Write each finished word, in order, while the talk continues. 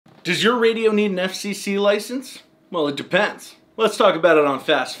Does your radio need an FCC license? Well, it depends. Let's talk about it on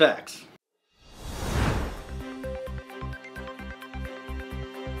Fast Facts.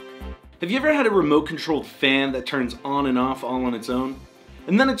 Have you ever had a remote controlled fan that turns on and off all on its own?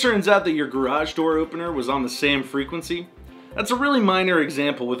 And then it turns out that your garage door opener was on the same frequency? That's a really minor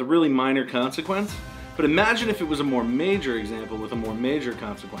example with a really minor consequence, but imagine if it was a more major example with a more major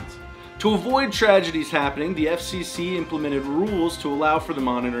consequence. To avoid tragedies happening, the FCC implemented rules to allow for the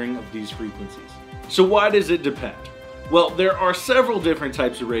monitoring of these frequencies. So why does it depend? Well, there are several different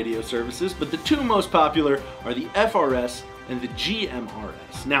types of radio services, but the two most popular are the FRS and the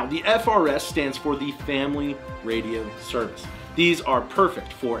GMRS. Now, the FRS stands for the Family Radio Service. These are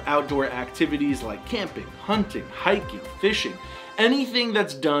perfect for outdoor activities like camping, hunting, hiking, fishing, anything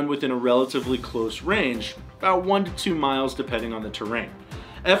that's done within a relatively close range, about 1 to 2 miles depending on the terrain.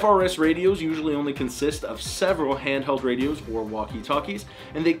 FRS radios usually only consist of several handheld radios or walkie-talkies,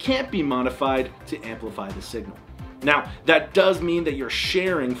 and they can't be modified to amplify the signal. Now, that does mean that you're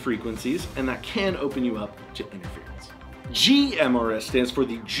sharing frequencies, and that can open you up to interference. GMRS stands for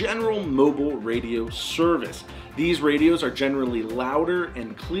the General Mobile Radio Service. These radios are generally louder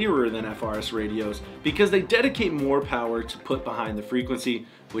and clearer than FRS radios because they dedicate more power to put behind the frequency,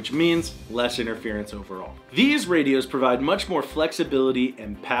 which means less interference overall. These radios provide much more flexibility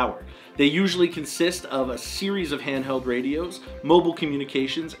and power. They usually consist of a series of handheld radios, mobile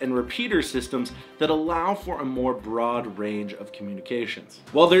communications, and repeater systems that allow for a more broad range of communications.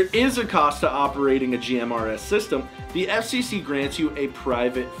 While there is a cost to operating a GMRS system, the FCC grants you a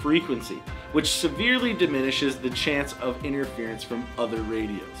private frequency, which severely diminishes the chance of interference from other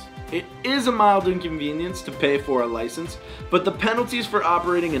radios. It is a mild inconvenience to pay for a license, but the penalties for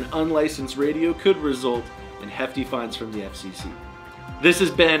operating an unlicensed radio could result in hefty fines from the FCC. This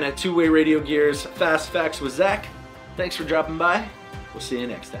has been a Two-Way Radio Gear's Fast Facts with Zach. Thanks for dropping by. We'll see you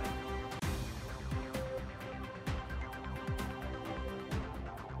next time.